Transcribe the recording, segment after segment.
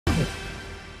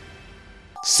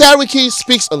Seriki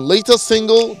speaks on latest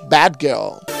single, Bad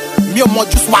Girl.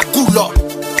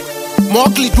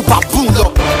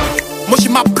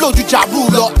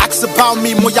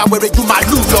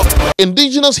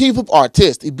 Indigenous hip-hop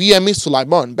artist Ibiyemi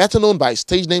Sulaiman, better known by his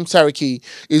stage name Seriki,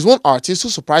 is one artist who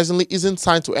surprisingly isn't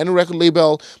signed to any record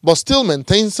label but still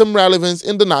maintains some relevance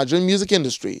in the Nigerian music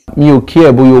industry. Mi ò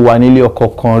care bóyá o wà nílé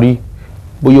ọkọ kan rí,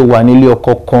 bóyá o wà nílé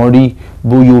ọkọ kan rí,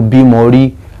 bóyá o bímọ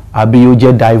rí, àbí o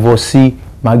jẹ́ divorcee,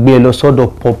 màá gbé ẹ lọ sọ́dọ̀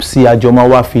popsi, àjọ máa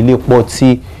wá fi ilé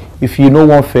pọtí. If you no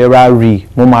want Ferrari,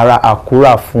 mo máa ra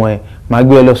Acura fún ẹ. Màá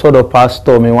gbé ẹ lọ sọ́dọ̀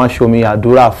pastor mi, wọ́n show mi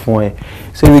àdúrà fún ẹ.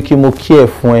 Seriki, mo care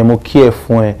fún ẹ, mo care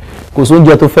fún ẹ. Kò sí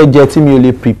oúnjẹ tó fẹ́ jẹ tí mi ò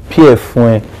lè prepare fún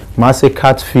ẹ. Màá ṣe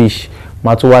catfish,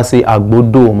 màá tún wá ṣe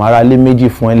àgbódò, màá ra lé méjì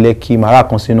fún ẹ Lẹ́kì, màá ra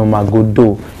kan sínú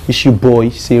Magodo. It's your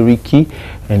boy Seriki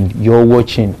and you're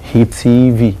watching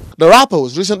HipTv. The rapper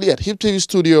was recently at HipTv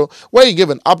studio where he gave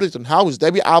an update on how his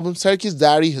debut album Seriki's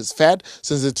Diary has fared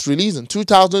since its release in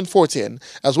 2014,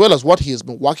 as well as what he has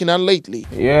been working on lately.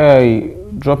 Yeah,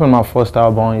 dropping my first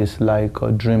album is like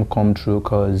a dream come true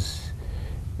because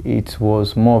it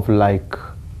was more of like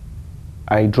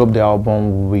I dropped the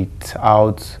album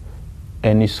without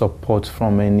any support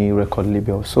from any record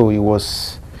label. So it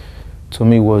was, to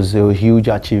me, it was a huge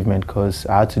achievement because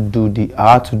I had to do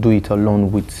it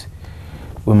alone with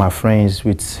my friends,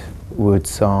 with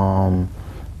the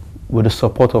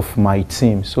support of my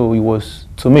team. So it was,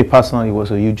 to me personally, it was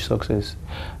a huge success.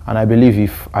 And I believe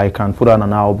if I can put out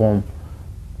an album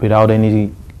without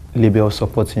any label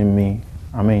supporting me,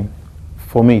 I mean,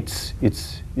 for me,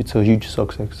 it's a huge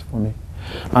success for me.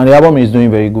 And the album is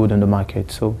doing very good in the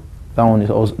market. So that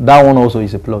one also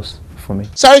is a plus for me.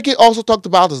 Seriki also talked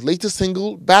about his latest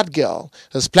single, Bad Girl,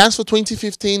 his plans for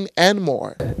 2015 and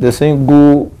more. The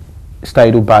single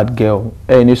titled Bad Girl,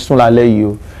 and it's soon like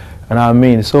you, and I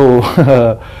mean, so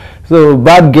so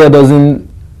Bad Girl doesn't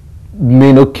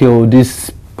mean okay,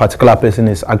 this particular person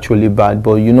is actually bad,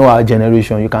 but you know our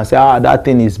generation, you can say that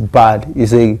thing is bad.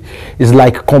 It's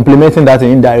like complimenting that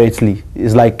thing indirectly.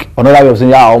 It's like another way of saying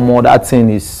that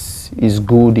thing is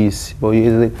good, but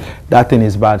that thing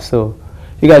is bad. So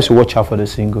you guys should watch out for the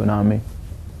single. You know what I mean?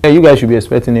 Yeah, you guys should be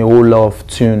expecting a whole lot of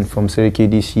tune from Seriki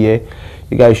this year.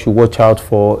 You guys should watch out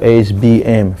for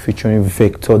SBM featuring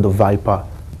Vector the Viper.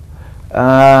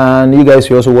 And you guys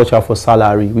should also watch out for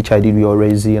Salary, which I did with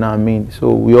Orezi, you know what I mean?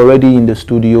 So we're already in the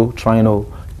studio trying to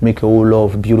make a whole lot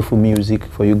of beautiful music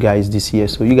for you guys this year.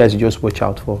 So you guys just watch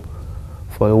out for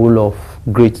a whole lot of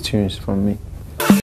great tunes from me.